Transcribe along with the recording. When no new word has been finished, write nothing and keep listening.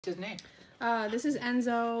What's his name? This is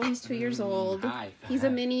Enzo. He's 2 years old. Hi. He's a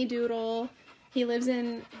mini doodle. He lives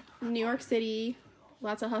in New York City.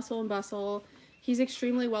 Lots of hustle and bustle. He's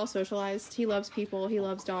extremely well socialized. He loves people. He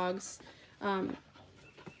loves dogs.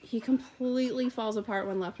 He completely falls apart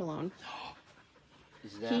when left alone.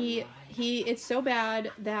 Is that right? It's so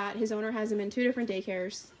bad that his owner has him in 2 different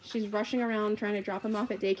daycares. She's rushing around trying to drop him off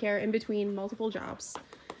at daycare in between multiple jobs.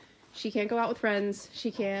 She can't go out with friends. She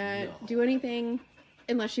can't do anything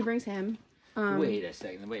unless she brings him. Wait a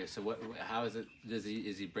second. Wait. So what? How is it? Is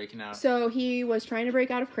he breaking out? So he was trying to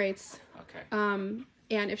break out of crates. Okay.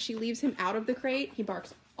 And if she leaves him out of the crate, he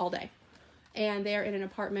barks all day. And they are in an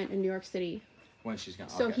apartment in New York City. When she's gone.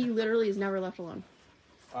 So okay. he literally is never left alone.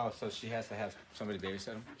 Oh, so she has to have somebody babysit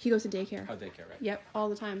him? He goes to daycare. Oh, daycare, right? Yep, all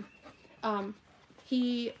the time.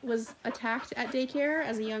 He was attacked at daycare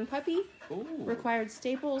as a young puppy. Ooh. Required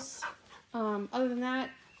staples. Other than that,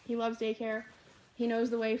 he loves daycare. He knows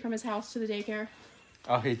the way from his house to the daycare.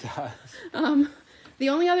 Oh, he does. The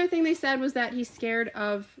only other thing they said was that he's scared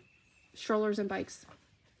of strollers and bikes.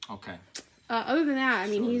 Okay. Other than that, I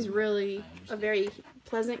mean, he's really a very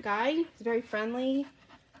pleasant guy. He's very friendly.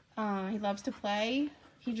 He loves to play.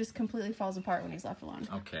 He just completely falls apart when he's left alone.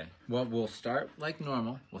 Okay. Well, we'll start like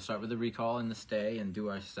normal. We'll start with the recall and the stay and do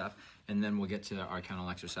our stuff. And then we'll get to our kennel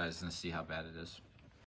exercises and see how bad it is.